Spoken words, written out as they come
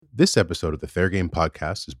This episode of the Fair Game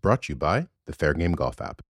Podcast is brought to you by the Fair Game Golf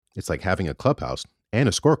app. It's like having a clubhouse and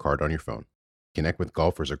a scorecard on your phone. Connect with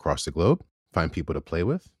golfers across the globe, find people to play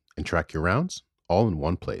with, and track your rounds all in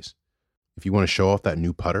one place. If you want to show off that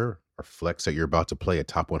new putter or flex that you're about to play a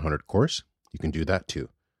top 100 course, you can do that too.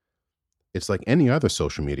 It's like any other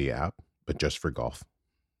social media app, but just for golf.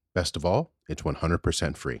 Best of all, it's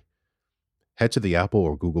 100% free. Head to the Apple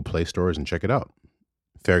or Google Play stores and check it out.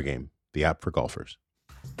 Fair Game, the app for golfers.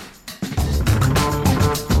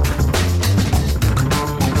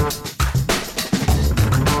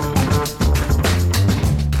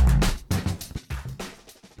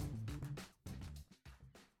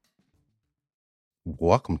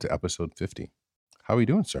 Welcome to episode 50. How are you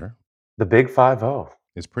doing, sir? The big 5-0.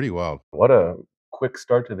 It's pretty wild. What a quick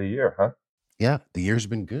start to the year, huh? Yeah, the year's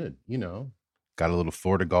been good. Got a little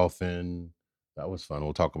Florida golf in. That was fun.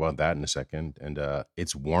 We'll talk about that in a second. And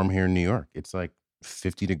it's warm here in New York. It's like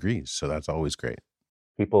 50 degrees, so that's always great.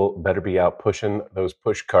 People better be out pushing those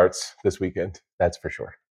push carts this weekend. That's for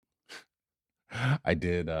sure. I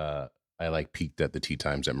did. I peaked at the tee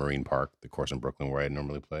times at Marine Park, the course in Brooklyn where I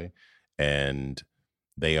normally play, and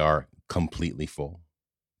they are completely full.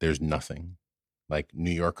 There's nothing. Like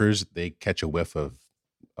New Yorkers, they catch a whiff of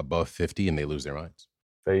above 50 and they lose their minds.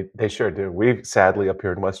 They sure do. We've sadly up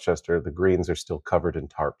here in Westchester, the greens are still covered in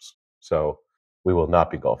tarps, so we will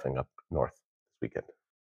not be golfing up north this weekend.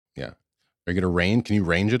 Yeah. Are you gonna rain? Can you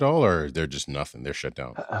range at all, or they're just nothing? They're shut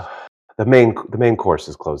down. The main course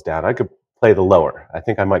is closed down. I could play the lower. I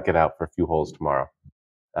think I might get out for a few holes tomorrow.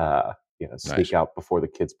 Sneak Nice. out before the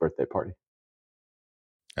kid's birthday party.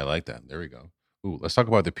 I like that. There we go. Ooh, let's talk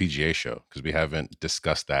about the PGA show because we haven't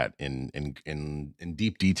discussed that in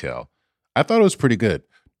deep detail. I thought it was pretty good.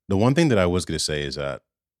 The one thing that I was going to say is that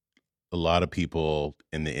a lot of people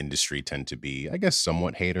in the industry tend to be, I guess,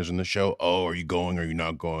 somewhat haters on the show. Oh, are you going? Are you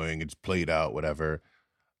not going? It's played out, whatever.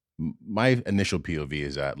 My initial POV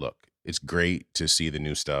is that, look, it's great to see the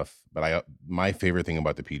new stuff, but my favorite thing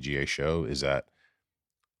about the PGA show is that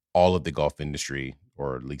all of the golf industry,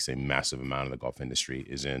 or at least a massive amount of the golf industry,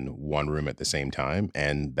 is in one room at the same time.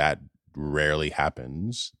 And that rarely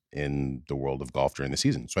happens in the world of golf during the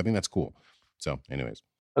season. So I think that's cool. So anyways.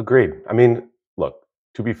 Agreed. I mean, look,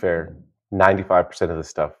 to be fair, 95% of the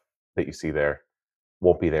stuff that you see there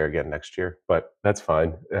won't be there again next year, but that's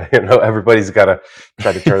fine. Everybody's got to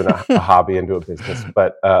try to turn a hobby into a business.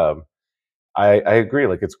 But I agree.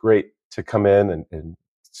 Like, it's great to come in and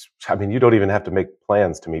I mean, you don't even have to make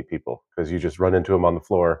plans to meet people because you just run into them on the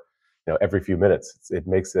floor, every few minutes. It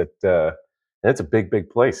makes it, and it's a big, big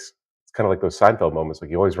place. It's kind of like those Seinfeld moments. Like,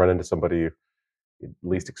 you always run into somebody you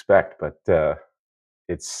least expect, but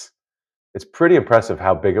it's pretty impressive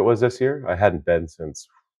how big it was this year. I hadn't been since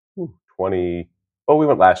 20. Oh, we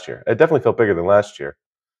went last year. It definitely felt bigger than last year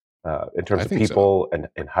in terms I of think people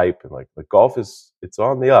and hype, and like golf it's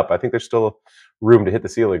on the up. I think there's still room to hit the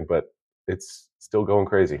ceiling, but it's still going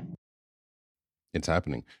crazy. It's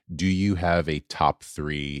happening. Do you have a top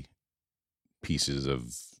 3 pieces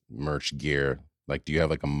of merch gear? Like, do you have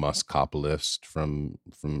like a must cop list from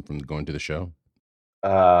going to the show?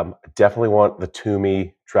 Definitely want the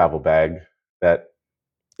Toomey travel bag. That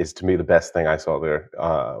is, to me, the best thing I saw there.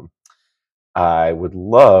 I would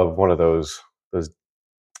love one of those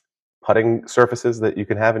putting surfaces that you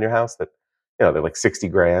can have in your house that, they're like 60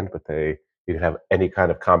 grand, but you can have any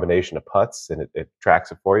kind of combination of putts and it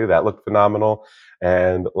tracks it for you. That looked phenomenal.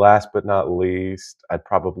 And last but not least, I'd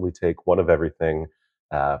probably take one of everything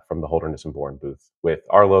from the Holderness and Bourne booth with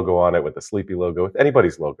our logo on it, with the Sleepy logo, with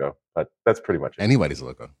anybody's logo. But that's pretty much it. Anybody's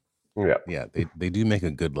logo. Yeah. Yeah, they do make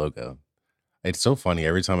a good logo. It's so funny.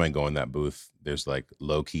 Every time I go in that booth, there's like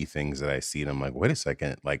low key things that I see, and I'm like, wait a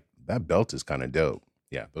second, like that belt is kind of dope.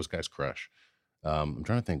 Yeah, those guys crush. I'm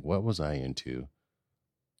trying to think, what was I into?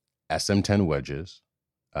 SM10 wedges.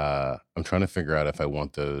 I'm trying to figure out if I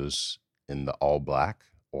want those in the all black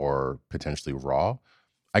or potentially raw.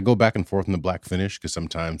 I go back and forth in the black finish because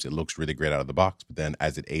sometimes it looks really great out of the box, but then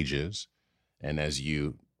as it ages and as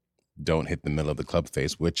you don't hit the middle of the club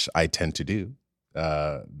face, which I tend to do,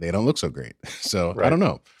 they don't look so great. So Right. I don't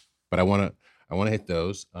know, but I want to hit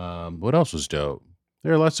those. What else was dope?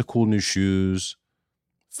 There are lots of cool new shoes.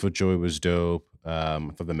 FootJoy was dope. I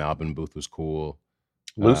thought the Malbin booth was cool.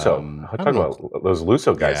 Luso. I I'm don't talking know. about those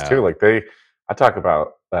Luso guys Yeah. too. Like I talk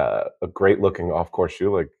about a great looking off course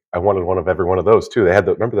shoe. Like, I wanted one of every one of those too. They had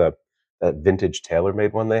remember that vintage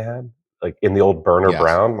TaylorMade one they had, like in the old burner Yes.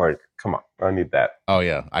 brown. Like, come on, I need that. Oh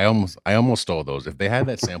yeah, I almost stole those. If they had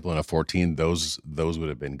that sample in a 14, those would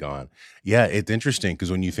have been gone. Yeah, it's interesting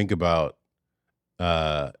because when you think about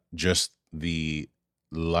just the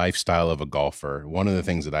lifestyle of a golfer, one of the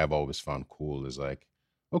things that I've always found cool is like,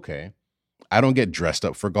 okay, I don't get dressed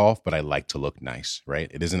up for golf, but I like to look nice, right?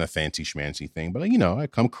 It isn't a fancy schmancy thing, but I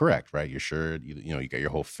come correct, right? Your shirt, you got your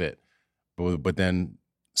whole fit. But then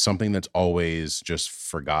something that's always just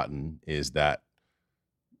forgotten is that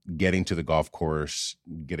getting to the golf course,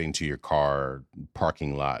 getting to your car,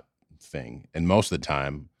 parking lot thing. And most of the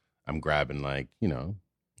time, I'm grabbing like,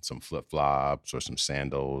 some flip flops or some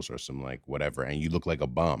sandals or some like whatever, and you look like a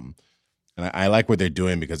bum. And I like what they're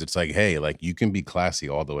doing because it's like, hey, like you can be classy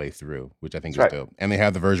all the way through, which I think That's is right. dope. And they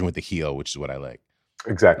have the version with the heel, which is what I like.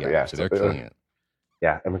 Exactly. Yeah, Yeah. so So, they're killing it.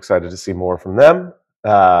 yeah, I'm excited to see more from them.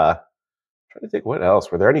 Trying to think what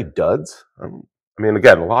else. Were there any duds? I mean,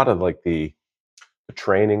 again, a lot of like the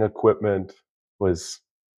training equipment was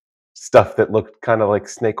stuff that looked kind of like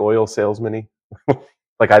snake oil salesman-y.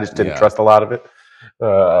 Like I just didn't Yeah, trust a lot of it.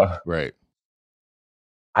 Uh, right.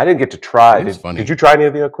 I didn't get to It try. was Did funny. you try any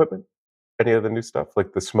of the equipment? Any of the new stuff,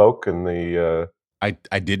 like the smoke and the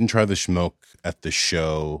I didn't try the smoke at the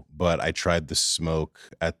show, but I tried the smoke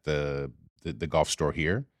at the golf store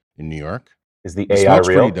here in New York. is the The AI smoke's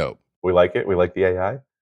pretty real? dope. We like it. We like the AI.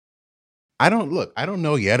 I don't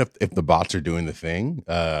know yet if the bots are doing the thing.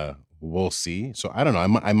 We'll see. So I don't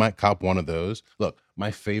know. I might cop one of those. Look, my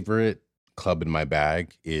favorite club in my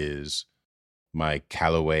bag is my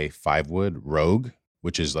Callaway 5 wood Rogue,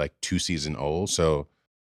 which is like 2 season old. So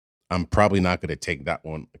I'm probably not going to take that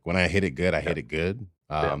one. Like when I hit it good, I Yeah, hit it good.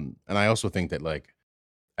 yeah. And I also think that like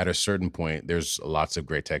at a certain point, there's lots of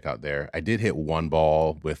great tech out there. I did hit one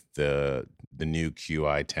ball with the new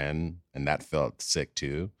QI10, and that felt sick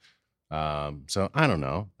too. So I don't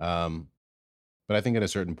know. But I think at a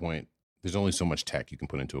certain point, there's only so much tech you can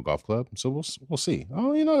put into a golf club. So we'll see.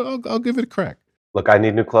 Oh, I'll give it a crack. Look, I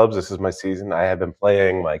need new clubs. This is my season. I have been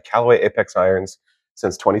playing my Callaway Apex irons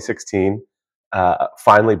since 2016.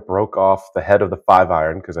 Finally broke off the head of the 5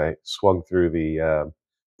 iron because I swung through the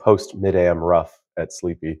post mid am rough at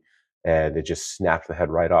Sleepy, and it just snapped the head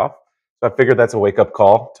right off. So I figured that's a wake up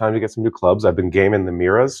call. Time to get some new clubs. I've been gaming the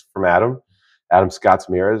Miras from Adam Scott's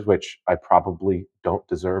Miras, which I probably don't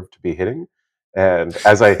deserve to be hitting. And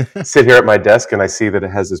as I sit here at my desk and I see that it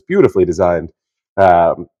has this beautifully designed,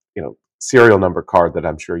 serial number card that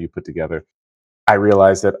I'm sure you put together, I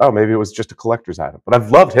realized that, oh, maybe it was just a collector's item. But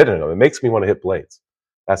I've loved hitting them. It makes me want to hit blades.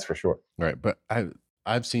 That's for sure. Right. But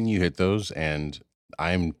I've seen you hit those, and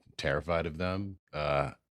I'm terrified of them.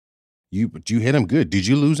 You hit them good. Did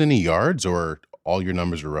you lose any yards, or all your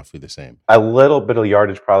numbers were roughly the same? A little bit of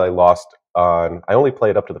yardage probably lost on. I only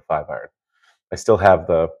played up to the 5 iron. I still have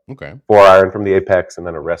the Okay. 4 iron from the Apex and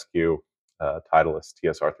then a Rescue Titleist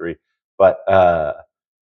TSR3. But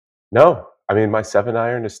no, I mean, my 7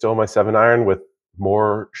 iron is still my 7 iron with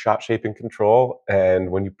more shot shaping control.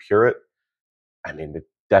 And when you pure it, I mean, it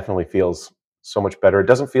definitely feels so much better. It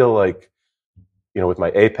doesn't feel like, with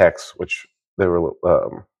my Apex, which they were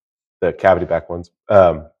the cavity back ones,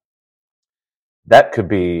 that could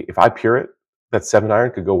be, if I pure it, that 7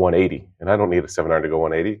 iron could go 180. And I don't need a 7 iron to go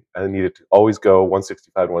 180. I need it to always go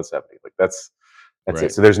 165 to 170. Like that's it.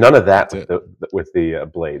 Right. So there's none of that That's with it. the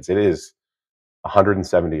blades. It is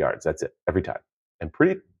 170 yards. That's it every time, and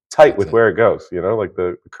pretty tight That's with it. where it goes. Like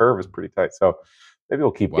the curve is pretty tight. So maybe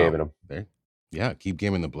we'll keep Wow. gaming them. There. Yeah. Keep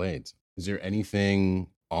gaming the blades. Is there anything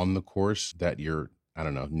on the course that you're, I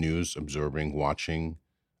don't know, news, absorbing, watching?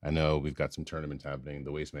 I know we've got some tournaments happening.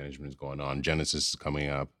 The waste management is going on. Genesis is coming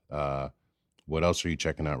up. What else are you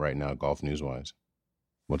checking out right now, golf news wise?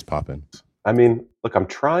 What's popping? I mean, look, I'm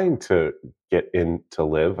trying to get into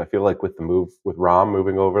live. I feel like with the move with Rom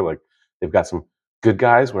moving over, like they've got some good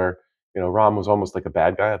guys where, Rom was almost like a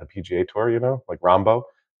bad guy at the PGA Tour, like Rombo,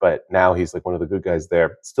 but now he's like one of the good guys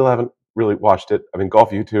there. Still haven't really watched it. I mean,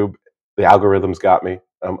 golf YouTube, the algorithms got me.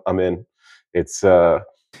 I'm in. It's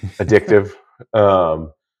addictive.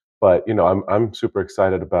 Um, but I'm super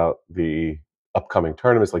excited about the upcoming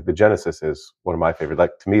tournaments. Like the Genesis is one of my favorite.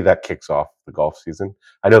 Like to me, that kicks off the golf season.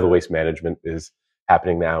 I know the waste management is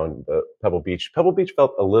happening now in the Pebble Beach. Pebble Beach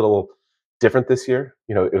felt a little different this year.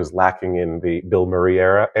 It was lacking in the Bill Murray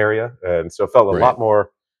area, and so it felt a Right. lot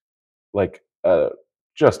more like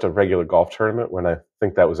just a regular golf tournament. When I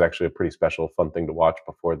think that was actually a pretty special, fun thing to watch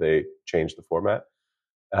before they changed the format.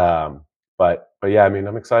 Um, but yeah, I mean,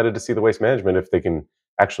 I'm excited to see the waste management if they can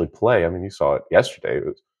actually play. I mean, you saw it yesterday.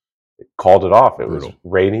 It called it off. It was Brutal.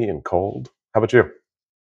 rainy and cold. How about you?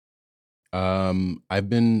 I've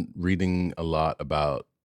been reading a lot about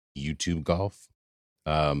YouTube golf.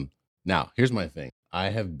 Um, Now here's my thing. I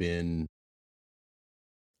don't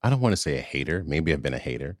want to say a hater. Maybe I've been a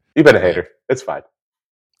hater, You've been a but hater. like, It's fine.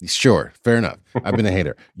 sure, fair enough. I've been a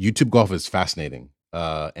hater. YouTube golf is fascinating.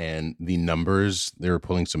 And the numbers, they were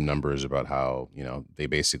pulling some numbers about how, you know, they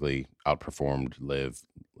basically outperformed Live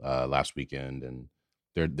last weekend, and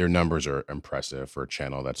their numbers are impressive for a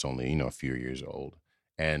channel that's only, you know, a few years old.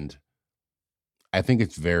 And I think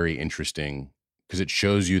it's very interesting because it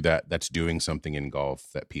shows you that that's doing something in golf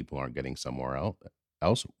that people aren't getting somewhere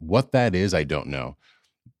else. What that is, I don't know.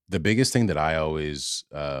 The biggest thing that I always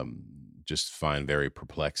just find very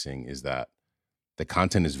perplexing is that the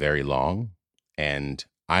content is very long, and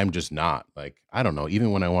I'm just not like, I don't know,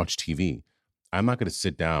 even when I watch TV, I'm not going to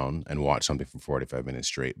sit down and watch something for 45 minutes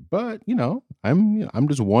straight. But, I'm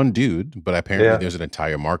just one dude, but apparently Yeah. there's an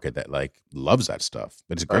entire market that like loves that stuff.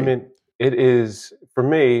 But it's I great. mean, it is for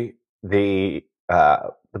me the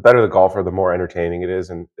better the golfer, the more entertaining it is,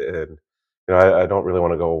 and I don't really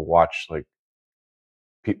want to go watch like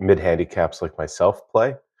mid handicaps like myself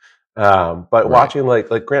play. But Right. watching like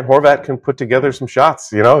Grant Horvat can put together some shots.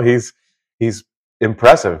 He's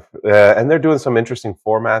impressive, and they're doing some interesting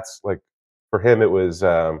formats. Like for him, it was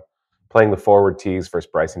playing the forward tees versus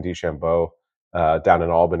Bryson DeChambeau down in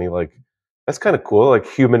Albany. Like that's kind of cool. Like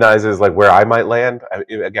humanizes like where I might land.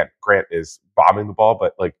 Again, Grant is bombing the ball,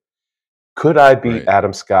 but like could I beat Right.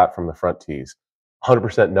 Adam Scott from the front tees?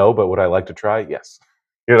 100% no, but would I like to try? Yes.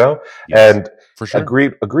 You know, Yes. and For sure.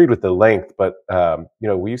 agreed with the length, but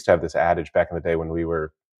we used to have this adage back in the day when we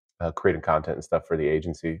were creating content and stuff for the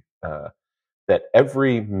agency that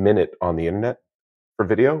every minute on the internet for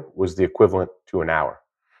video was the equivalent to an hour.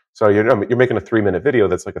 So you're making a 3 minute video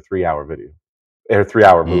that's like a 3 hour video or 3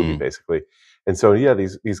 hour movie Mm, basically. And so yeah,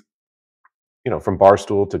 these from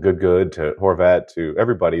Barstool to Good to Horvat to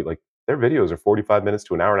everybody, like their videos are 45 minutes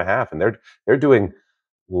to an hour and a half, and they're doing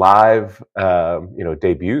live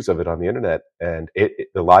debuts of it on the internet, and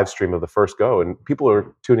the live stream of the first go, and people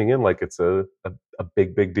are tuning in like it's a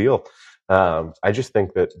big deal. I just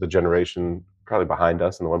think that the generation probably behind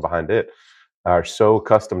us and the one behind it are so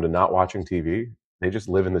accustomed to not watching TV. They just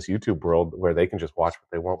live in this YouTube world where they can just watch what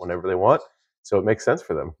they want whenever they want. So it makes sense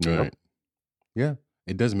for them. right. Yeah.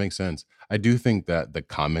 It does make sense. I do think that the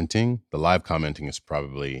live commenting is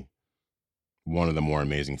probably one of the more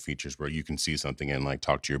amazing features where you can see something and like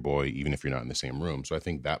talk to your boy even if you're not in the same room. So I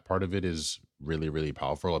think that part of it is really, really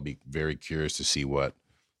powerful. I'll be very curious to see what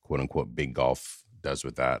quote unquote big golf does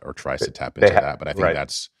with that or tries to tap They into have that. But I think right.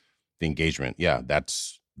 that's the engagement. Yeah,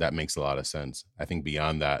 that makes a lot of sense. I think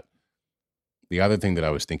beyond that, the other thing that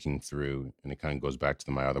I was thinking through, and it kind of goes back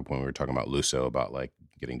to my other point we were talking about Luso about like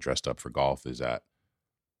getting dressed up for golf, is that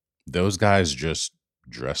those guys just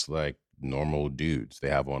dress like normal dudes. They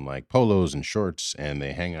have on like polos and shorts and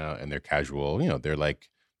they hang out and they're casual. They're like,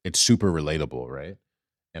 it's super relatable, right?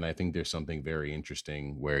 And I think there's something very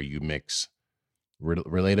interesting where you mix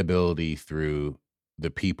relatability through the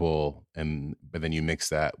people, and but then you mix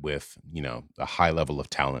that with, a high level of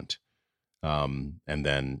talent. And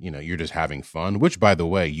then, you're just having fun, which by the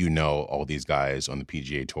way, all these guys on the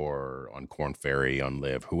PGA Tour, on Corn Ferry, on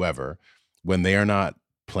Live, whoever, when they are not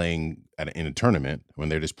playing in a tournament, when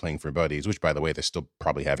they're just playing for buddies, which by the way, they're still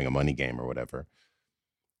probably having a money game or whatever,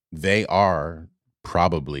 they are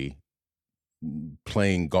probably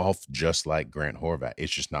playing golf just like Grant Horvat.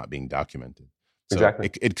 It's just not being documented. So Exactly.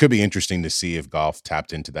 it could be interesting to see if golf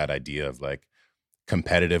tapped into that idea of like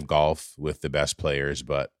competitive golf with the best players,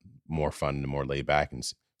 but more fun and more laid back, and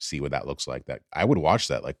see what that looks like. That I would watch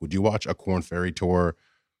that. Like, would you watch a Corn Ferry Tour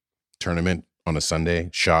tournament on a Sunday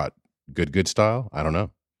shot good style? I don't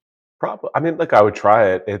know. Probably. I mean, look, I would try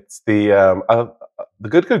it. It's the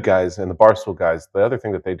good guys and the Barstool guys. The other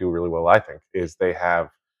thing that they do really well, I think, is they have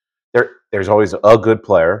there's always a good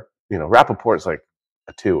player. Rappaport's like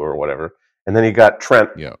a two or whatever, and then you got Trent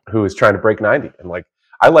Yeah. who is trying to break 90, and like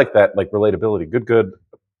I like that like relatability. Good.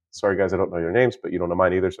 Sorry guys, I don't know your names, but you don't know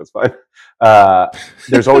mine either, so it's fine. Uh,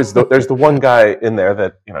 there's the one guy in there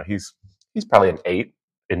that he's probably an 8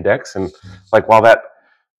 index, and like while that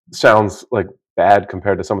sounds like bad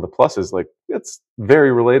compared to some of the pluses, like it's very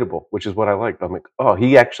relatable, which is what I like. I'm like, oh,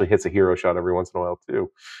 he actually hits a hero shot every once in a while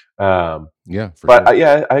too. Um, Yeah, for but sure.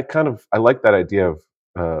 yeah, I like that idea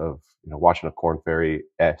of watching a Corn Ferry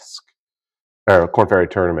esque or a Corn Ferry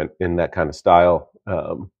tournament in that kind of style.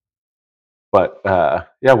 But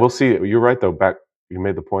yeah, we'll see. You're right though. You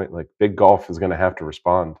made the point. Like big golf is going to have to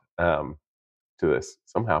respond to this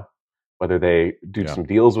somehow, whether they do Yeah. some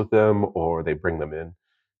deals with them or they bring them in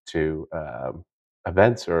to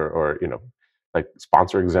events or like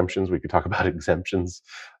sponsor exemptions. We could talk about exemptions.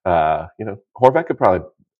 Horvath could probably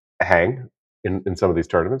hang in some of these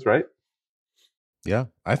tournaments, right? Yeah,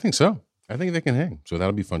 I think so. I think they can hang. So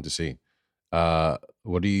that'll be fun to see.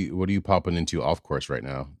 What are you popping into off course right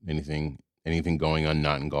now? Anything going on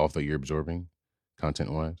not in golf that you're absorbing?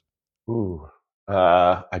 content wise? Ooh,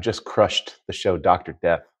 I just crushed the show Doctor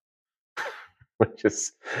Death, which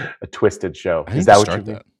is a twisted show. I Is need to that what you start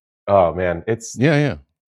mean? that. Oh man, it's Yeah, yeah.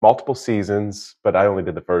 multiple seasons, but I only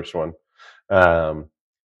did the first one. Um,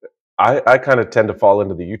 I kind of tend to fall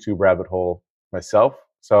into the YouTube rabbit hole myself,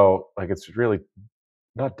 so like it's really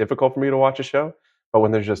not difficult for me to watch a show. But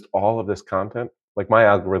when there's just all of this content, like my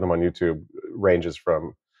algorithm on YouTube ranges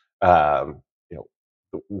from, um, you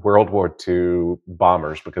know, World War II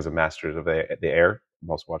bombers because of Masters of the Air. I'm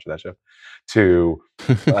also watching that show. To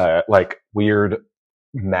like weird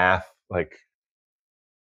math, like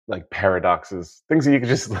paradoxes, things that you can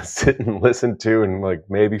just sit and listen to and like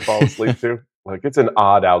maybe fall asleep to. Like it's an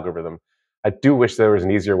odd algorithm. I do wish there was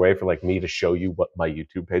an easier way for like me to show you what my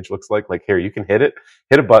YouTube page looks like. Like here, you can hit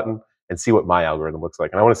a button and see what my algorithm looks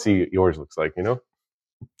like. And I want to see what yours looks like, you know?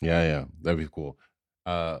 Yeah, yeah. That'd be cool.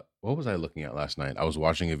 What was I looking at last night? I was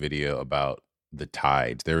watching a video about the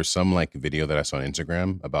tides. There was some like video that I saw on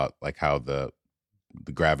Instagram about like how the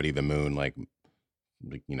gravity of the moon, like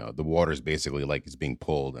the water is basically like it's being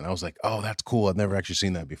pulled. And I was like, oh, that's cool. I've never actually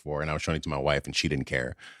seen that before. And I was showing it to my wife and she didn't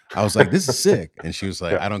care. I was like, this is sick. And she was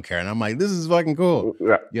like, Yeah. I don't care. And I'm like, this is fucking cool.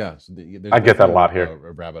 Yeah. Yeah. So there's I get that a definitely lot here.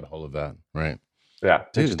 a rabbit hole of that. Right. Yeah.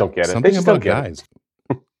 They just Dude, don't get it. They something just don't about get it.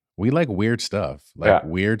 guys. We like weird stuff, like Yeah.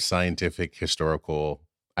 weird scientific, historical.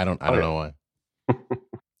 I Oh don't yeah. know why.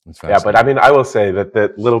 It's Yeah, but I fascinating. mean, I will say that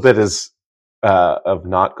that little bit is of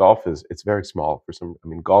not golf is it's very small for some. I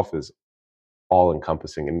mean, golf is all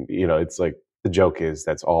encompassing, and it's like the joke is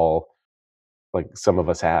that's all like some of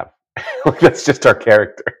us have. Like that's just our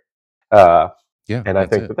character, uh, Yeah, and I that's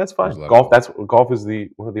think it. that that's There's fine. a lot of golf. Golf is the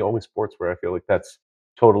one of the only sports where I feel like that's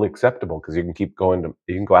totally acceptable because you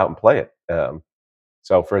can go out and play it.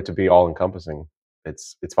 So for it to be all encompassing,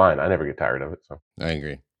 it's fine. I never get tired of it. So I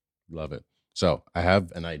agree. Love it. So I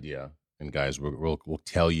have an idea, and guys, we'll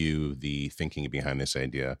tell you the thinking behind this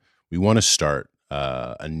idea. We want to start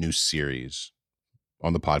a new series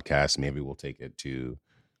on the podcast. Maybe we'll take it to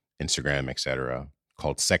Instagram, etc.,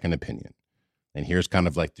 called Second Opinion. And here's kind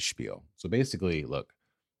of like the spiel. So basically, look,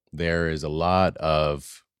 there is a lot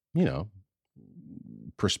of, you know,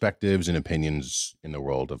 perspectives and opinions in the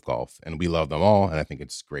world of golf, and we love them all. And I think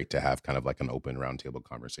it's great to have kind of like an open roundtable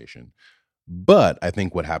conversation. But I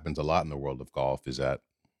think what happens a lot in the world of golf is that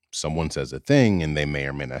someone says a thing and they may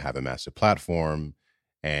or may not have a massive platform,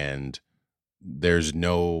 and there's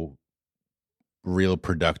no real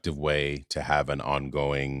productive way to have an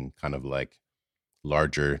ongoing kind of like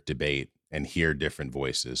larger debate and hear different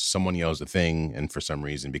voices. Someone yells a thing, and for some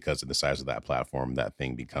reason, because of the size of that platform, that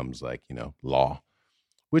thing becomes like, law,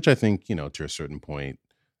 which I think, to a certain point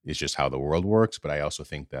is just how the world works. But I also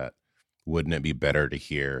think that wouldn't it be better to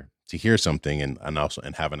hear something and also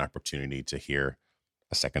and have an opportunity to hear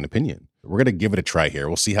a second opinion? We're gonna give it a try here.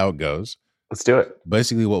 We'll see how it goes. let's do it.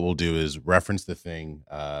 Basically, what we'll do is reference the thing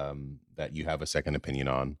that you have a second opinion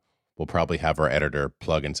on. We'll probably have our editor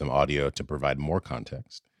plug in some audio to provide more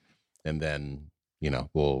context, and then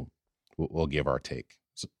we'll give our take.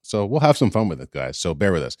 So we'll have some fun with it, guys. So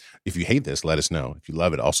bear with us. If you hate this, let us know. If you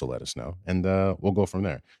love it, also let us know, and we'll go from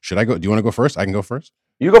there. Should I go? Do you want to go first? I can go first.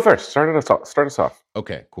 You go first. Start us off.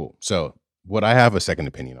 Okay, cool. So what I have a second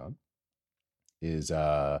opinion on is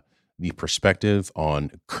the perspective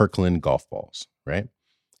on Kirkland golf balls, right?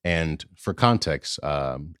 And for context,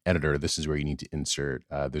 editor, this is where you need to insert.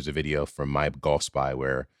 There's a video from My Golf Spy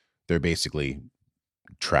where they're basically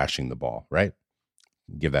trashing the ball, right?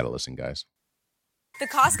 Give that a listen, guys. The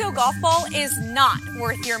Costco golf ball is not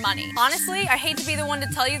worth your money. Honestly, I hate to be the one to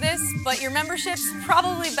tell you this, but your membership's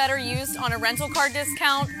probably better used on a rental car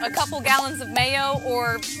discount, a couple gallons of mayo,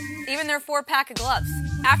 or even their 4-pack of gloves.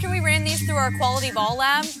 After we ran these through our quality ball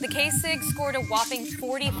lab, the K-Sig scored a whopping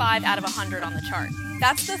 45 out of 100 on the chart.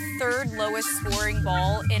 That's the third lowest scoring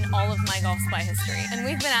ball in all of my Golf Spy history, and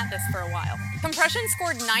we've been at this for a while. Compression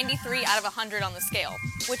scored 93 out of 100 on the scale,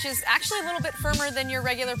 which is actually a little bit firmer than your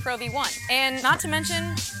regular Pro V1. And not to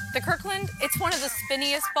mention, the Kirkland, it's one of the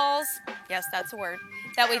spinniest balls, yes, that's a word,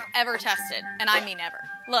 that we've ever tested, and I mean ever.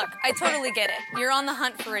 Look, I totally get it. You're on the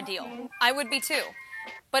hunt for a deal. I would be too.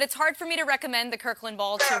 But it's hard for me to recommend the Kirkland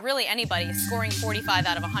ball to really anybody scoring 45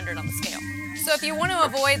 out of 100 on the scale. So if you want to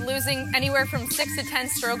avoid losing anywhere from 6 to 10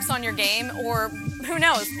 strokes on your game, or who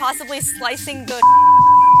knows, possibly slicing the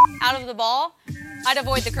out of the ball, I'd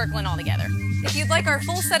avoid the Kirkland altogether. If you'd like our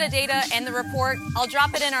full set of data and the report, I'll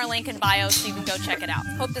drop it in our link in bio so you can go check it out.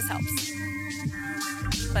 Hope this helps.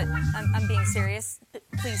 But I'm being serious.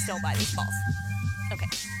 Please don't buy these balls. Okay.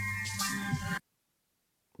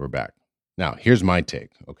 We're back. Now, here's my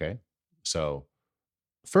take, okay? So,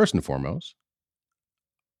 first and foremost,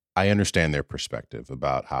 I understand their perspective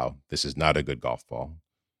about how this is not a good golf ball.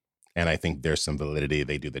 And I think there's some validity.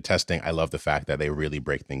 They do the testing. I love the fact that they really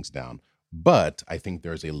break things down. But I think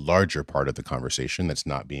there's a larger part of the conversation that's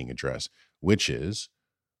not being addressed, which is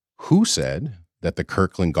who said that the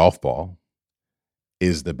Kirkland golf ball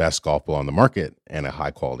is the best golf ball on the market and a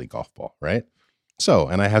high quality golf ball, right? So,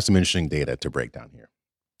 and I have some interesting data to break down here.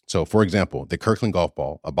 So, for example, the Kirkland golf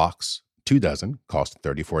ball, a box, 2 dozen, cost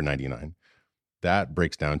 $34.99. That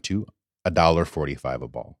breaks down to $1.45 a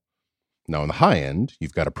ball. Now, on the high end,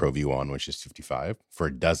 you've got a Pro V1, which is 55 for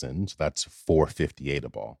a dozen. So that's $4.58 a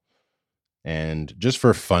ball. And just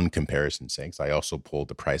for fun comparison sakes, I also pulled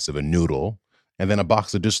the price of a noodle and then a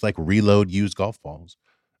box of just like reload used golf balls.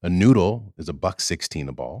 A noodle is $1.16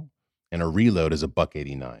 a ball, and a reload is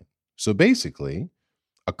 $1.89. So basically,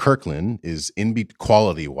 a Kirkland is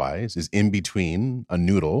quality wise is in between a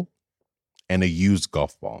noodle and a used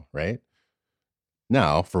golf ball, right?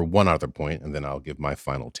 Now, for one other point, and then I'll give my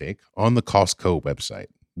final take on the Costco website.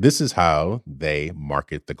 This is how they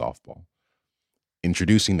market the golf ball.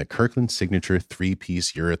 Introducing the Kirkland Signature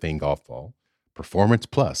 3-piece urethane golf ball, Performance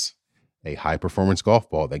Plus, a high-performance golf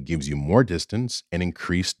ball that gives you more distance and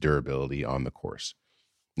increased durability on the course.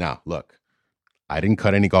 Now, look, I didn't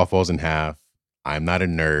cut any golf balls in half. I'm not a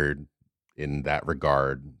nerd in that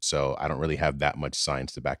regard, so I don't really have that much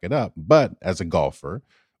science to back it up. But as a golfer,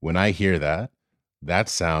 when I hear that, that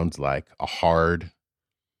sounds like a hard,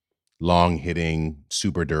 long-hitting,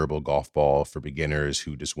 super durable golf ball for beginners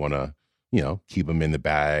who just want to, keep them in the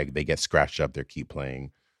bag. They get scratched up, they keep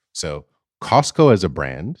playing. So Costco as a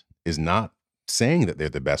brand is not saying that they're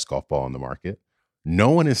the best golf ball on the market.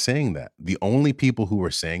 No one is saying that. The only people who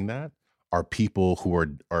are saying that are people who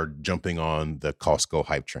are jumping on the Costco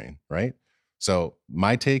hype train, right? So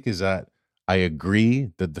my take is that I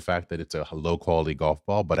agree that the fact that it's a low quality golf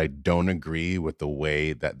ball, but I don't agree with the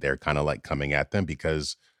way that they're kind of like coming at them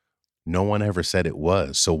because no one ever said it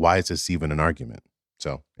was. So why is this even an argument?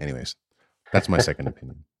 So anyways, that's my second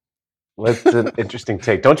opinion. Well, that's an interesting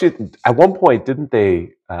take. Don't you? At one point, didn't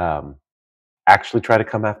they actually try to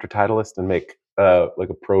come after Titleist and make like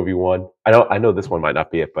a Pro V1? I know this one might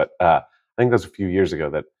not be it, but I think that was a few years ago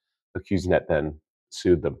that AccuseNet then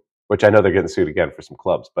sued them, which I know they're getting sued again for some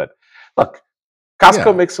clubs. But look,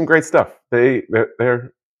 Costco makes some great stuff. They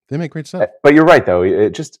make great stuff. But you're right, though.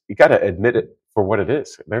 You got to admit it for what it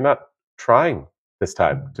is. They're not trying this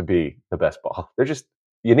time to be the best ball. They're just,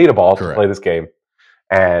 you need a ball to play this game.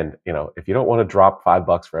 And, if you don't want to drop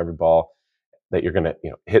 $5 for every ball that you're going to,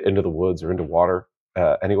 hit into the woods or into water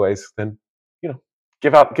anyways, then,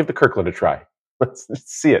 give the Kirkland a try. Let's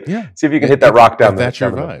see it. Yeah. See if you can hit that rock down there. That's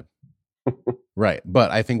your vibe. Right.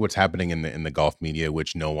 But I think what's happening in the golf media,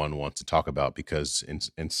 which no one wants to talk about because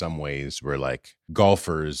in some ways we're like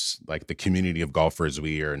golfers, like the community of golfers,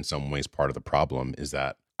 we are in some ways part of the problem is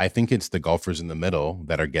that I think it's the golfers in the middle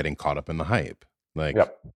that are getting caught up in the hype. Like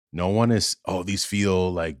no one is, these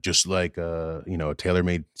feel like just like a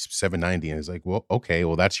TaylorMade 790. And it's like, well, okay,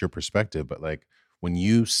 well, that's your perspective. But like when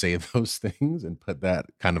you say those things and put that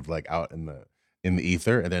kind of like out in the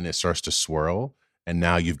ether and then it starts to swirl. And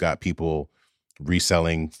now you've got people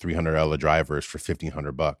reselling $300 drivers for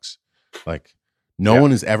 $1,500. Like no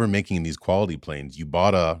one is ever making these quality planes. You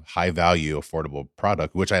bought a high value, affordable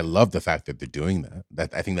product, which I love the fact that they're doing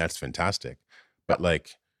that. I think that's fantastic. But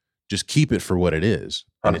like, just keep it for what it is.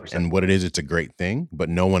 And what it is, it's a great thing. But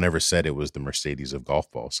no one ever said it was the Mercedes of golf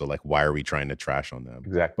balls. So like, why are we trying to trash on them?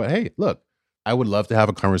 Exactly. But hey, look, I would love to have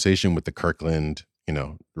a conversation with the Kirkland,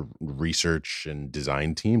 research and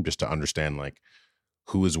design team just to understand like,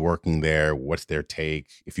 who is working there? What's their take?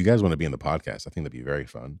 If you guys want to be in the podcast, I think that'd be very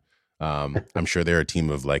fun. I'm sure they're a team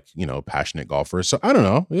of like, passionate golfers. So I don't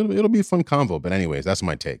know. It'll be a fun convo. But anyways, that's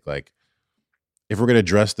my take. Like, if we're going to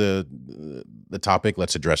address the topic,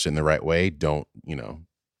 let's address it in the right way. Don't,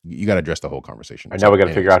 you got to address the whole conversation. And now we got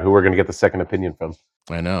to figure out who we're going to get the second opinion from.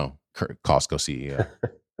 I know. Costco CEO.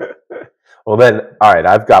 Well, then, all right,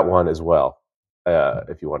 I've got one as well,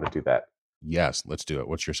 if you want to do that. Yes, let's do it.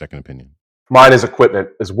 What's your second opinion? Mine is equipment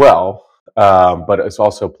as well, but it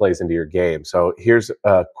also plays into your game. So here's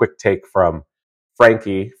a quick take from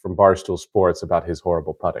Frankie from Barstool Sports about his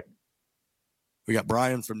horrible putting. We got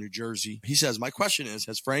Brian from New Jersey. He says, my question is,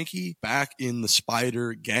 has Frankie back in the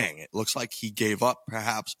Spider gang? It looks like he gave up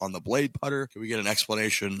perhaps on the blade putter. Can we get an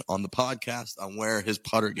explanation on the podcast on where his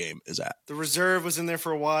putter game is at? The reserve was in there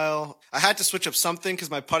for a while. I had to switch up something because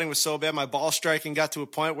my putting was so bad. My ball striking got to a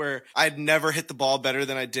point where I had never hit the ball better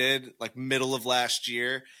than I did like middle of last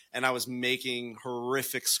year. And I was making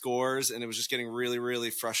horrific scores, and it was just getting really, really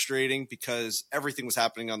frustrating because everything was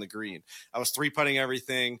happening on the green. I was three-putting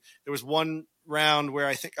everything. There was one round where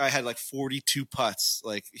I think I had like 42 putts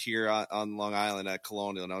like here on Long Island at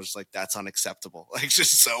Colonial, and I was just like, that's unacceptable. Like,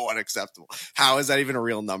 just so unacceptable. How is that even a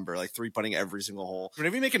real number? Like 3-putting every single hole.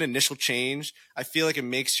 Whenever you make an initial change, I feel like it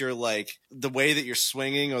makes your like the way that you're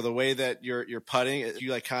swinging or the way that you're putting,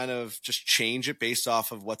 you like kind of just change it based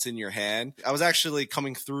off of what's in your hand. I was actually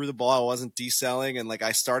coming through the ball. I wasn't decelling, and like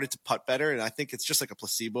I started to putt better. And I think it's just like a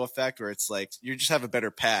placebo effect where it's like you just have a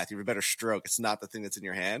better path, you have a better stroke. It's not the thing that's in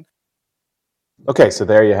your hand. Okay, so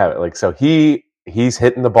there you have it. Like, so he's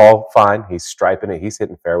hitting the ball fine. He's striping it. He's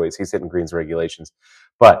hitting fairways. He's hitting greens regulations,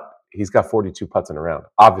 but he's got 42 putts in a round.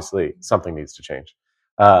 Obviously, something needs to change.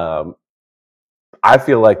 I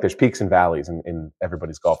feel like there's peaks and valleys in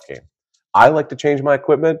everybody's golf game. I like to change my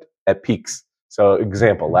equipment at peaks. So,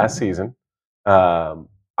 example, last season,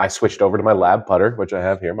 I switched over to my lab putter, which I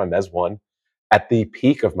have here, my Mez 1. At the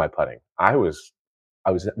peak of my putting, I was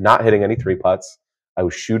not hitting any 3-putts. I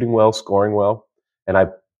was shooting well, scoring well, and I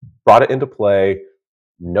brought it into play.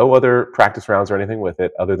 No other practice rounds or anything with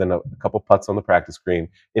it other than a couple putts on the practice green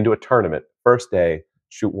into a tournament. First day,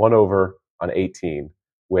 shoot 1 over on 18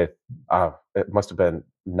 with, it must have been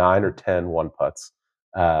 9 or 10 1-putts.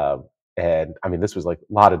 And I mean, this was like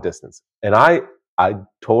a lot of distance. And I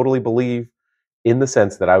totally believe in the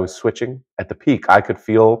sense that I was switching at the peak. I could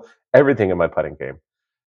feel everything in my putting game.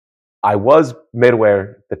 I was made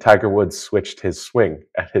aware that Tiger Woods switched his swing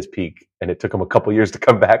at his peak, and it took him a couple years to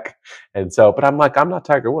come back. And so, but I'm like, I'm not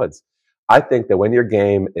Tiger Woods. I think that when your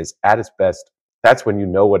game is at its best, that's when you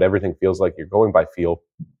know what everything feels like. You're going by feel.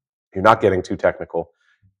 You're not getting too technical.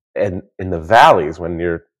 And in the valleys, when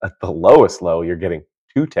you're at the lowest low, you're getting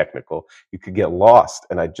too technical. You could get lost.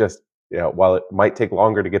 And I just, while it might take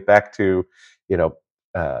longer to get back to,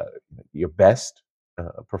 your best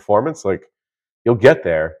performance, like you'll get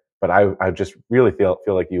there. But I just really feel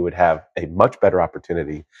like you would have a much better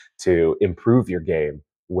opportunity to improve your game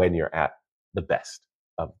when you're at the best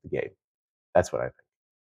of the game. That's what I think.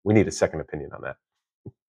 We need a second opinion on that.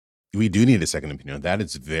 We do need a second opinion on that.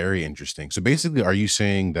 It's very interesting. So basically, are you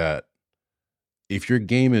saying that if your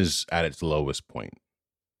game is at its lowest point,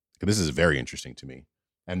 this is very interesting to me,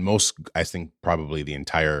 and I think probably the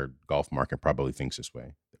entire golf market probably thinks this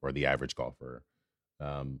way, or the average golfer,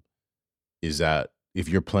 is that if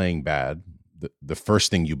you're playing bad, the first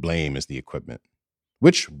thing you blame is the equipment,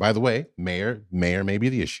 which, by the way, may be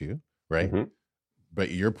the issue, right? Mm-hmm.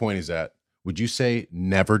 But your point is that, would you say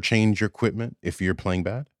never change your equipment if you're playing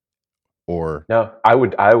bad? Or no, I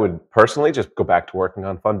would personally just go back to working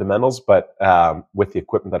on fundamentals, but with the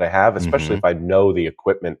equipment that I have, especially if I know the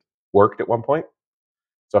equipment worked at one point.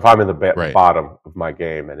 So if I'm in the bottom of my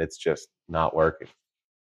game and it's just not working,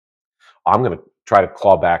 I'm going to try to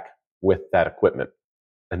claw back with that equipment,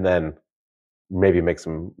 and then maybe make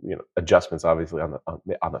some adjustments, obviously on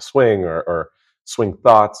the swing or swing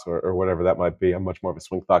thoughts or whatever that might be. I'm much more of a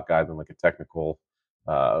swing thought guy than like a technical,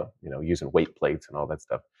 using weight plates and all that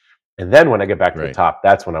stuff. And then when I get back to the top,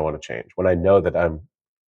 that's when I want to change. When I know that I'm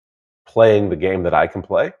playing the game that I can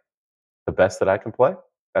play, the best that I can play,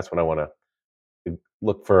 that's when I want to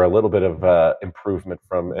look for a little bit of improvement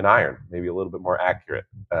from an iron, maybe a little bit more accurate,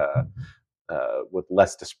 with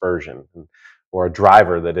less dispersion, or a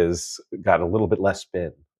driver that is got a little bit less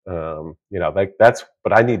spin. That's.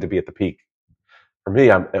 But I need to be at the peak. For me,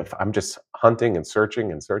 if I'm just hunting and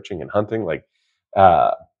searching and searching and hunting,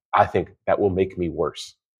 I think that will make me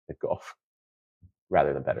worse at golf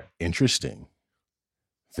rather than better. Interesting.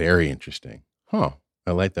 Very interesting. Huh.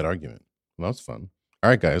 I like that argument. Well, that's fun. All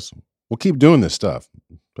right, guys. We'll keep doing this stuff.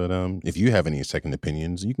 But if you have any second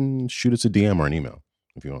opinions, you can shoot us a DM or an email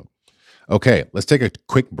if you want. Okay, let's take a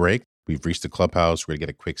quick break. We've reached the clubhouse. We're going to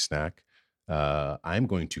get a quick snack. I'm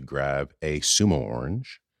going to grab a Sumo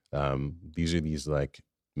orange. These are these like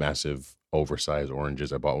massive oversized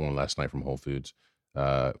oranges. I bought one last night from Whole Foods.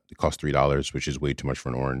 It cost $3, which is way too much for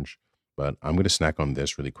an orange. But I'm going to snack on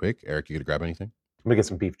this really quick. Eric, you going to grab anything? I'm going to get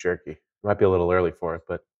some beef jerky. It might be a little early for it,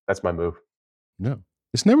 but that's my move. No,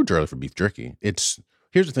 it's never too early for beef jerky.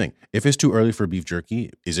 Here's the thing. If it's too early for beef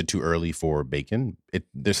jerky, is it too early for bacon?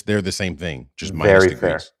 They're the same thing, just minus degrees.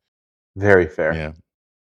 Fair. Very fair. Yeah.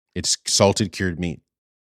 It's salted cured meat.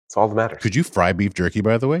 It's all that matters. Could you fry beef jerky,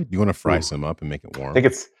 by the way? Do you want to fry some up and make it warm? I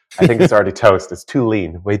think it's already toast. It's too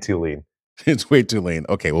lean. Way too lean. It's way too lean.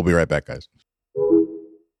 Okay, we'll be right back, guys.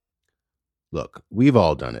 Look, we've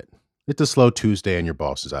all done it. It's a slow Tuesday and your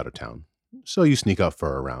boss is out of town. So you sneak up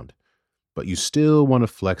for a round. But you still want to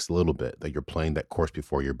flex a little bit that you're playing that course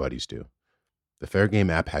before your buddies do. The Fair Game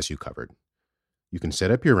app has you covered. You can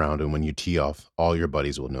set up your round, and when you tee off, all your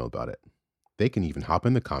buddies will know about it. They can even hop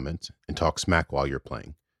in the comments and talk smack while you're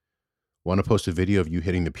playing. Want to post a video of you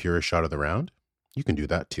hitting the purest shot of the round? You can do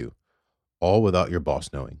that too, all without your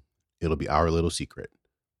boss knowing. It'll be our little secret.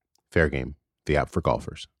 Fair Game, the app for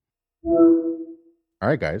golfers. All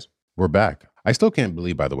right, guys, we're back. I still can't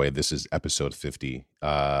believe, by the way, this is episode 50.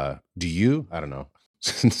 Do you? I don't know.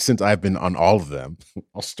 Since I've been on all of them,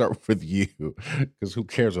 I'll start with you because who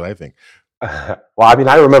cares what I think? Well, I mean,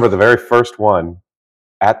 I remember the very first one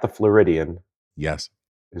at the Floridian. Yes.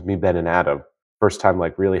 It was me, Ben, and Adam. First time,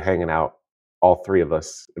 like, really hanging out, all three of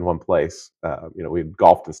us in one place. We'd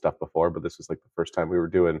golfed and stuff before, but this was like the first time we were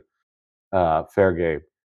doing Fair Game.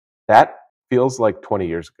 That feels like 20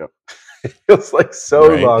 years ago. It feels like so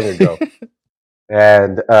Right? long ago.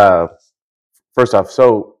 And first off,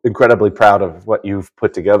 so incredibly proud of what you've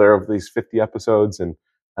put together of these 50 episodes. And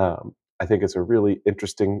I think it's a really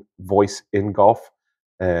interesting voice in golf,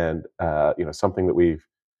 and something that we've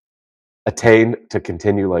attained to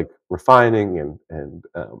continue like refining and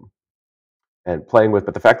playing with.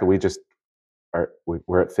 But the fact that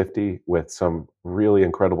we're at 50 with some really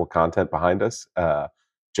incredible content behind us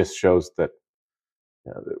just shows that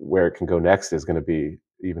where it can go next is going to be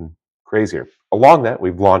even crazier. Along that,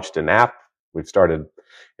 we've launched an app. We've started,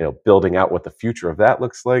 building out what the future of that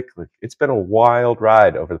looks like. It's been a wild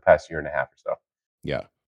ride over the past year and a half or so. Yeah.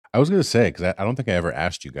 I was going to say, because I don't think I ever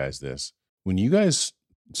asked you guys this. When you guys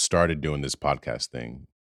started doing this podcast thing,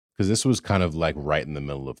 because this was kind of like right in the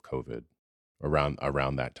middle of COVID, around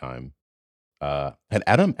that time. Had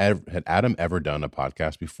Adam ever done a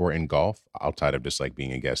podcast before in golf outside of just like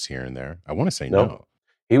being a guest here and there? I want to say no.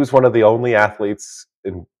 He was one of the only athletes,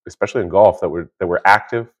 especially in golf, that were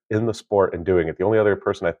active in the sport and doing it. The only other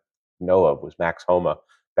person I know of was Max Homa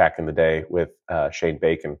back in the day with Shane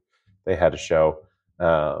Bacon. They had a show,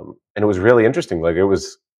 and it was really interesting. Like it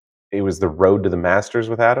was the road to the Masters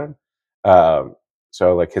with Adam.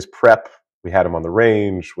 So like his prep, we had him on the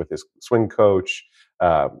range with his swing coach.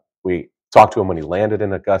 We talked to him when he landed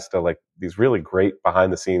in Augusta. Like these really great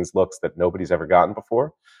behind the scenes looks that nobody's ever gotten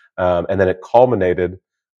before. And then it culminated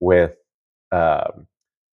with Hideki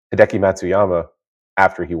Matsuyama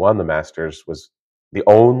after he won the Masters. Was the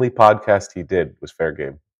only podcast he did was Fair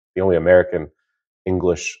Game. The only American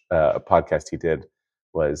English podcast he did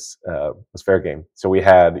was Fair Game. So we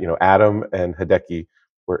had Adam and Hideki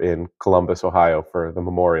were in Columbus, Ohio for the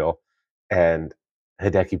memorial, and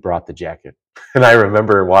Hideki brought the jacket. And I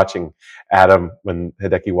remember watching Adam when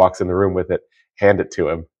Hideki walks in the room with it, hand it to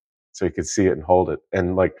him so he could see it and hold it.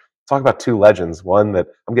 And like, talk about two legends. One that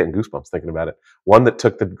I'm getting goosebumps thinking about it. One that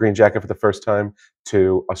took the green jacket for the first time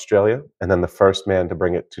to Australia, and then the first man to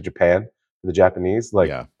bring it to Japan, the Japanese. Like,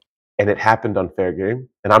 Yeah. and it happened on Fair Game.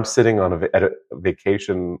 And I'm sitting on at a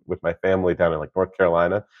vacation with my family down in like North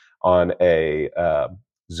Carolina on a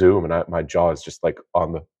Zoom, and my jaw is just like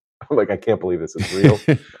on the like, I can't believe this is real.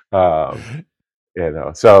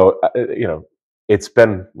 So it's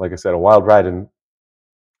been, like I said, a wild ride, and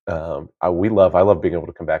I love being able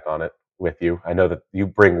to come back on it with you. I know that you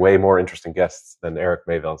bring way more interesting guests than Eric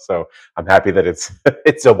Mayville, so I'm happy that it's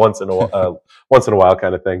it's a once in a while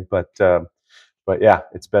kind of thing. But yeah,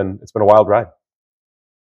 it's been a wild ride.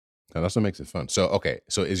 No, that's what makes it fun. So okay,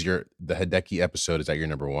 so is the Hideki episode, is that your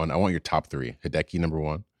number one? I want your top three. Hideki number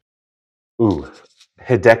one. Ooh,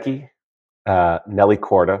 Hideki, Nelly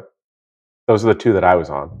Korda. Those are the two that I was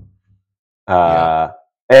on.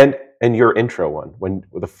 And your intro one, when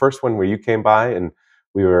the first one where you came by and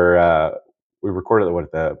we recorded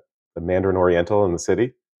the Mandarin Oriental in the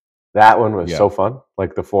city. That one was so fun.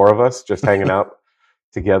 Like the four of us just hanging out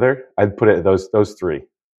together. I'd put it those three.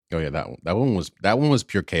 Oh yeah, that one was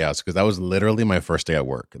pure chaos because that was literally my first day at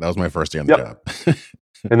work. That was my first day on the job.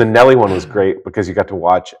 And the Nelly one was great because you got to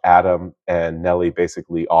watch Adam and Nelly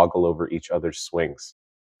basically ogle over each other's swings.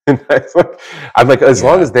 And I'm like, as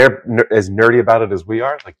long as they're as nerdy about it as we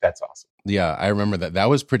are, like that's awesome. Yeah, I remember that. That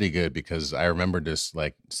was pretty good because I remember just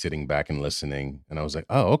like sitting back and listening, and I was like,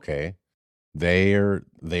 oh, okay, they are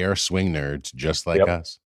swing nerds just like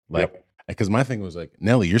us. Like, because my thing was like,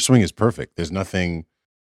 Nelly, your swing is perfect. There's nothing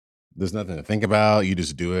to think about. You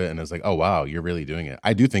just do it, and it's like, oh wow, you're really doing it.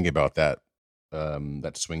 I do think about that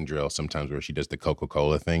swing drill sometimes where she does the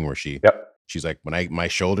Coca-Cola thing where she's like, when my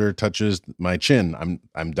shoulder touches my chin,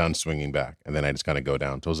 I'm done swinging back, and then I just kind of go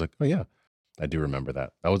down. So I was like, oh yeah, I do remember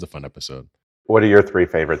that. That was a fun episode. What are your three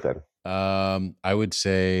favorite then? I would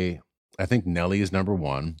say I think Nelly is number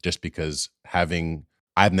one, just because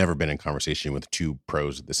I've never been in conversation with two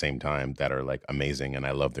pros at the same time that are like amazing, and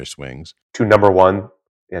I love their swings. Two number ones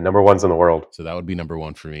in the world. So that would be number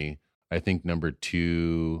one for me. I think number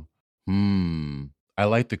two, I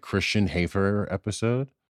like the Christian Hafer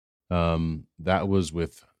episode. That was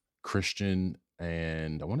with Christian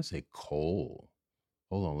and I want to say Cole.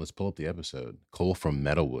 Hold on, let's pull up the episode. Cole from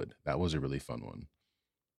Metalwood. That was a really fun one.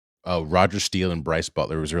 Oh, Roger Steele and Bryce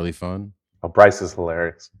Butler was really fun. Oh, Bryce is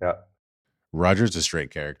hilarious. Yeah. Roger's a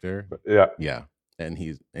straight character. Yeah. Yeah. And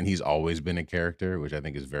he's always been a character, which I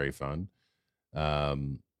think is very fun.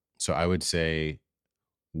 So I would say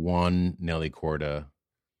 1, Nelly Corda,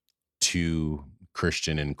 2,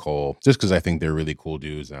 Christian and Cole, just because I think they're really cool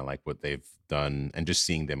dudes and I like what they've done and just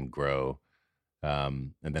seeing them grow.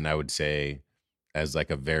 And then I would say, as like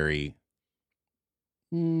a very,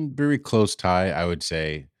 very close tie, I would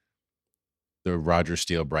say the Roger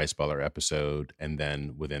Steele Bryce Butler episode, and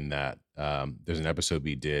then within that, there's an episode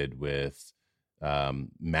we did with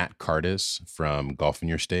Matt Cardis from Golf in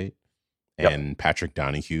Your State and Patrick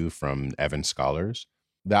Donahue from Evan Scholars.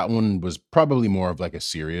 That one was probably more of like a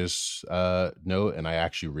serious note, and I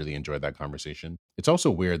actually really enjoyed that conversation. It's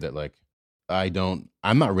also weird that like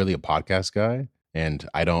I'm not really a podcast guy, and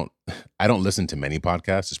I don't listen to many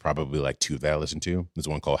podcasts. There's probably like 2 that I listen to. There's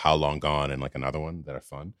one called How Long Gone and like another one that are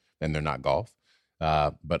fun, and they're not golf.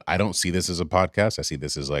 But I don't see this as a podcast. I see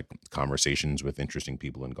this as like conversations with interesting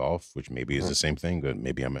people in golf, which maybe is the same thing, but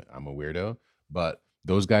maybe I'm a weirdo. But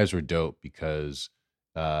those guys were dope because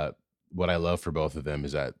what I love for both of them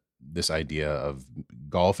is that this idea of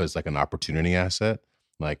golf as like an opportunity asset.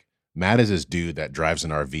 Like Matt is this dude that drives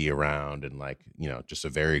an RV around and like, just a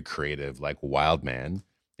very creative, like wild man.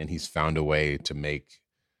 And he's found a way to make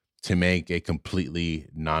a completely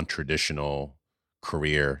non-traditional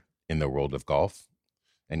career in the world of golf.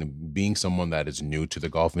 And being someone that is new to the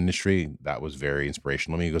golf industry, that was very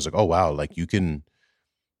inspirational to me. He goes like, oh wow, like you can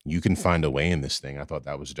find a way in this thing. I thought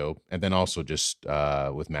that was dope. And then also just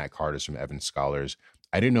with Matt Cardis from Evan Scholars,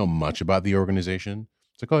 I didn't know much about the organization.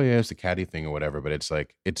 It's like, oh yeah, it's the caddy thing or whatever, but it's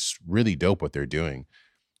like, it's really dope what they're doing.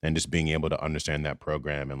 And just being able to understand that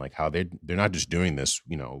program and like how they're not just doing this,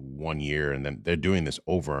 1 year, and then they're doing this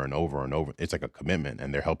over and over and over. It's like a commitment,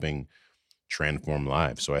 and they're helping transform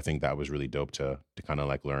lives. So I think that was really dope to kind of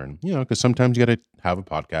like learn, because sometimes you got to have a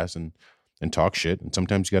podcast and talk shit, and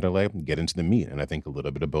sometimes you got to like get into the meat. And I think a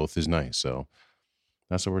little bit of both is nice. So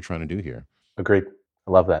that's what we're trying to do here. Agreed.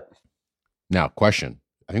 I love that. Now, question.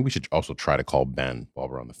 I think we should also try to call Ben while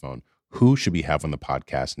we're on the phone. Who should we have on the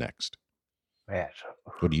podcast next? Man,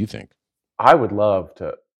 What do you think? I would love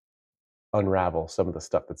to unravel some of the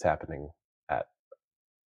stuff that's happening at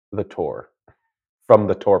the tour from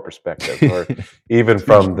the tour perspective, or even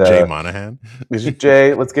from the Jay Monahan.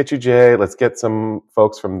 Jay, let's get you Jay. Let's get some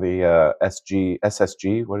folks from the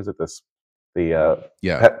SSG. What is it? The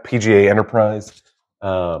PGA Enterprise.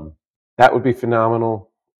 That would be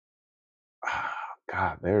phenomenal.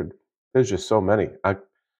 God, there's just so many.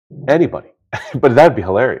 Anybody, but that'd be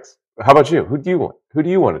hilarious. How about you? Who do you want? Who do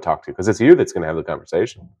you want to talk to? Because it's you that's going to have the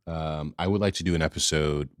conversation. I would like to do an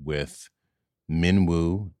episode with Min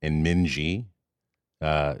Woo and Min Ji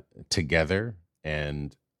together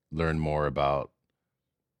and learn more about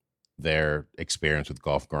their experience with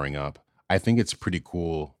golf growing up. I think it's pretty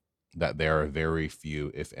cool that there are very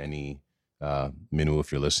few, if any, Min Woo,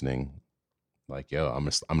 if you're listening, like, yo, I'm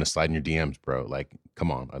gonna slide in your DMs, bro. Like, come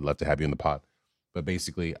on, I'd love to have you in the pod. But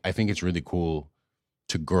basically, I think it's really cool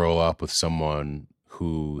to grow up with someone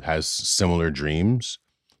who has similar dreams.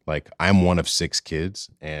 Like, I'm one of 6 kids,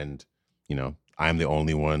 and I'm the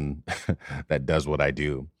only one that does what I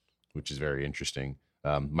do, which is very interesting.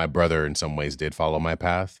 My brother in some ways did follow my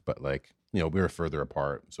path, but like, we were further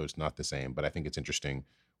apart, so it's not the same. But I think it's interesting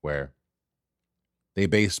where they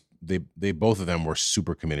both of them were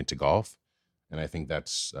super committed to golf. And I think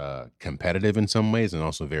that's competitive in some ways and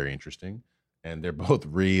also very interesting. And they're both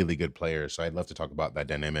really good players. So I'd love to talk about that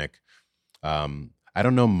dynamic. I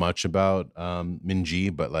don't know much about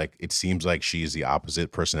Minji, but like it seems like she's the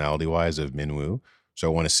opposite personality-wise of Minwoo. So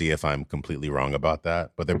I want to see if I'm completely wrong about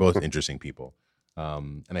that. But they're both interesting people.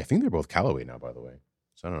 And I think they're both Callaway now, by the way.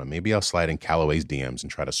 So I don't know. Maybe I'll slide in Callaway's DMs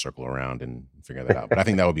and try to circle around and figure that out. But I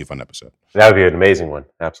think that would be a fun episode. That would be an amazing one.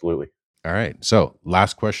 Absolutely. All right. So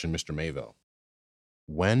last question, Mr. Mayville.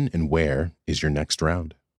 When and where is your next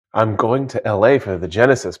round? I'm going to LA for the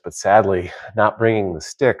Genesis, but sadly not bringing the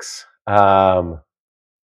sticks. My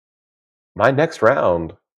next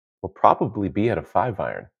round will probably be at a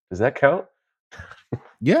 5-iron. Does that count?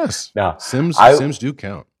 Yes. No. Sims do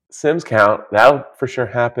count. Sims count. That'll for sure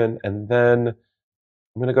happen. And then I'm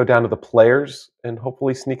going to go down to the Players and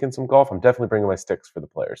hopefully sneak in some golf. I'm definitely bringing my sticks for the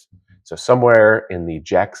Players. So somewhere in the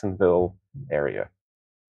Jacksonville area.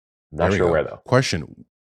 Not sure where, though. Question.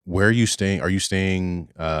 Where are you staying? Are you staying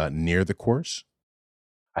near the course?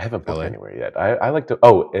 I haven't booked anywhere yet. I like to...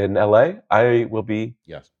 Oh, in LA? I will be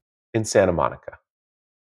in Santa Monica.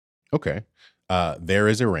 Okay. There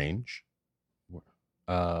is a range.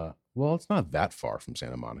 Well, it's not that far from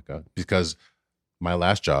Santa Monica because my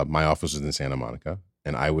last job, my office was in Santa Monica,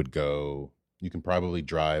 and I would go. You can probably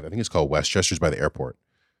drive. I think it's called Westchester's by the airport.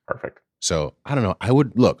 Perfect. So I don't know.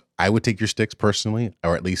 I would take your sticks personally,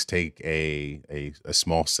 or at least take a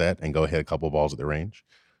small set and go hit a couple balls at the range.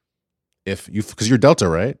 If you, because you're Delta,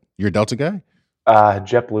 right? You're a Delta guy.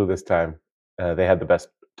 JetBlue this time. They had the best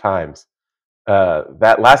times.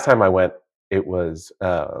 That last time I went, it was.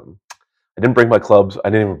 I didn't bring my clubs.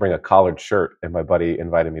 I didn't even bring a collared shirt, and my buddy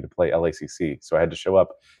invited me to play LACC, so I had to show up.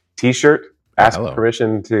 T-shirt. Ask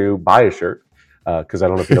permission to buy a shirt because I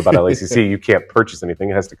don't know if you know about LACC. You can't purchase anything;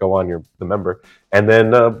 it has to go on the member. And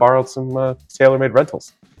then borrowed some tailor-made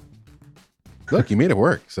rentals. Look, you made it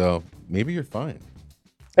work, so maybe you're fine.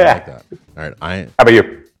 Yeah. I like that. All right. How about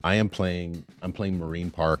you? I'm playing Marine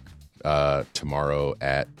Park tomorrow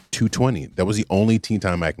at 2:20. That was the only tee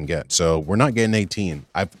time I can get. So we're not getting 18.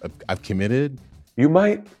 I've committed. You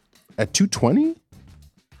might at 2:20.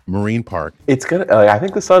 Marine Park. It's gonna. I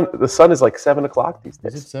think the sun is like 7:00 these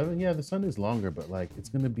days. Is it 7? Yeah, the sun is longer, but like it's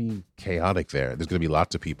gonna be chaotic there. There's gonna be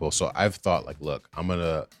lots of people. So I've thought like, look, I'm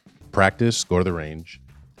gonna practice, go to the range,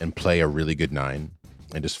 and play a really good 9,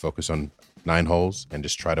 and just focus on 9 holes and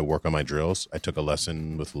just try to work on my drills. I took a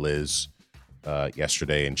lesson with Liz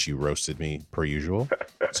yesterday, and she roasted me per usual.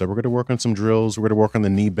 So we're going to work on some drills. We're going to work on the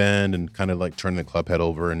knee bend and kind of like turn the club head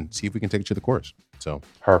over and see if we can take it to the course. So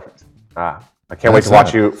perfect. I can't wait to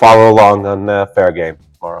watch you follow along on Fair Game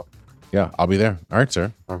tomorrow. Yeah, I'll be there. All right,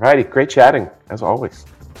 sir. All righty. Great chatting, as always.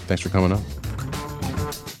 Thanks for coming on.